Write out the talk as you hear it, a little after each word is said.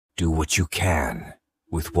Do what you can,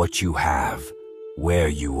 with what you have, where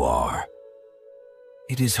you are.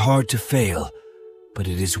 It is hard to fail, but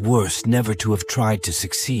it is worse never to have tried to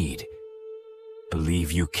succeed.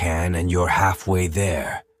 Believe you can and you're halfway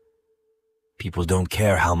there. People don't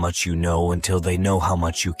care how much you know until they know how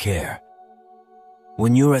much you care.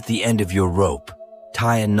 When you're at the end of your rope,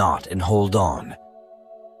 tie a knot and hold on.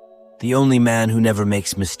 The only man who never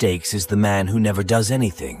makes mistakes is the man who never does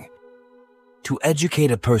anything. To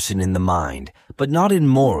educate a person in the mind, but not in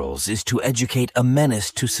morals, is to educate a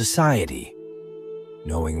menace to society.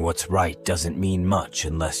 Knowing what's right doesn't mean much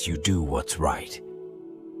unless you do what's right.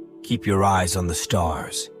 Keep your eyes on the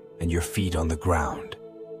stars and your feet on the ground.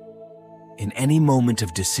 In any moment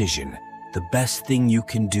of decision, the best thing you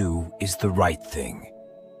can do is the right thing.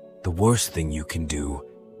 The worst thing you can do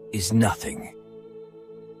is nothing.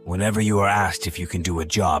 Whenever you are asked if you can do a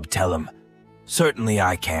job, tell them, "Certainly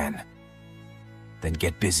I can." Then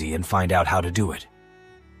get busy and find out how to do it.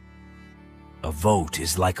 A vote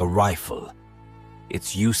is like a rifle.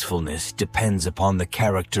 Its usefulness depends upon the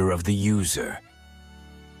character of the user.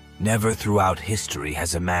 Never throughout history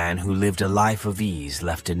has a man who lived a life of ease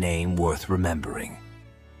left a name worth remembering.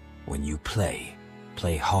 When you play,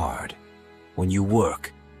 play hard. When you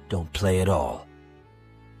work, don't play at all.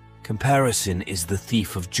 Comparison is the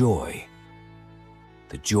thief of joy.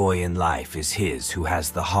 The joy in life is his who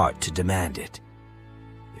has the heart to demand it.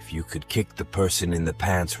 If you could kick the person in the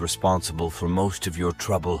pants responsible for most of your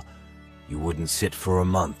trouble, you wouldn't sit for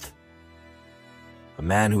a month. A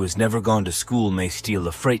man who has never gone to school may steal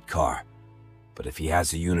a freight car, but if he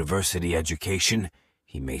has a university education,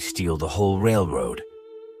 he may steal the whole railroad.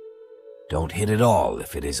 Don't hit at all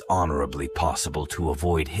if it is honorably possible to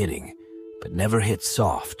avoid hitting, but never hit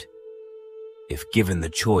soft. If given the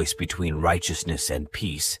choice between righteousness and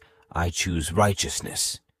peace, I choose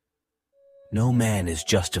righteousness. No man is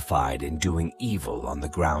justified in doing evil on the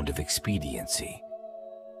ground of expediency.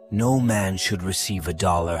 No man should receive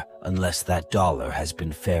 $1 unless that dollar has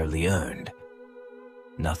been fairly earned.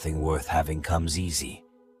 Nothing worth having comes easy.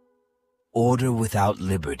 Order without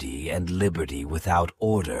liberty and liberty without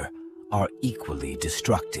order are equally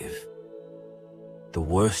destructive. The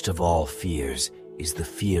worst of all fears is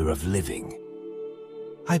the fear of living.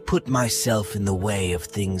 I put myself in the way of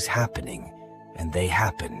things happening, and they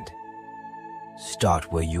happened.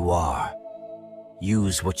 Start where you are.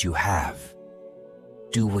 Use what you have.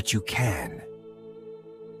 Do what you can.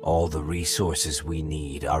 All the resources we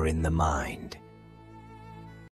need are in the mind.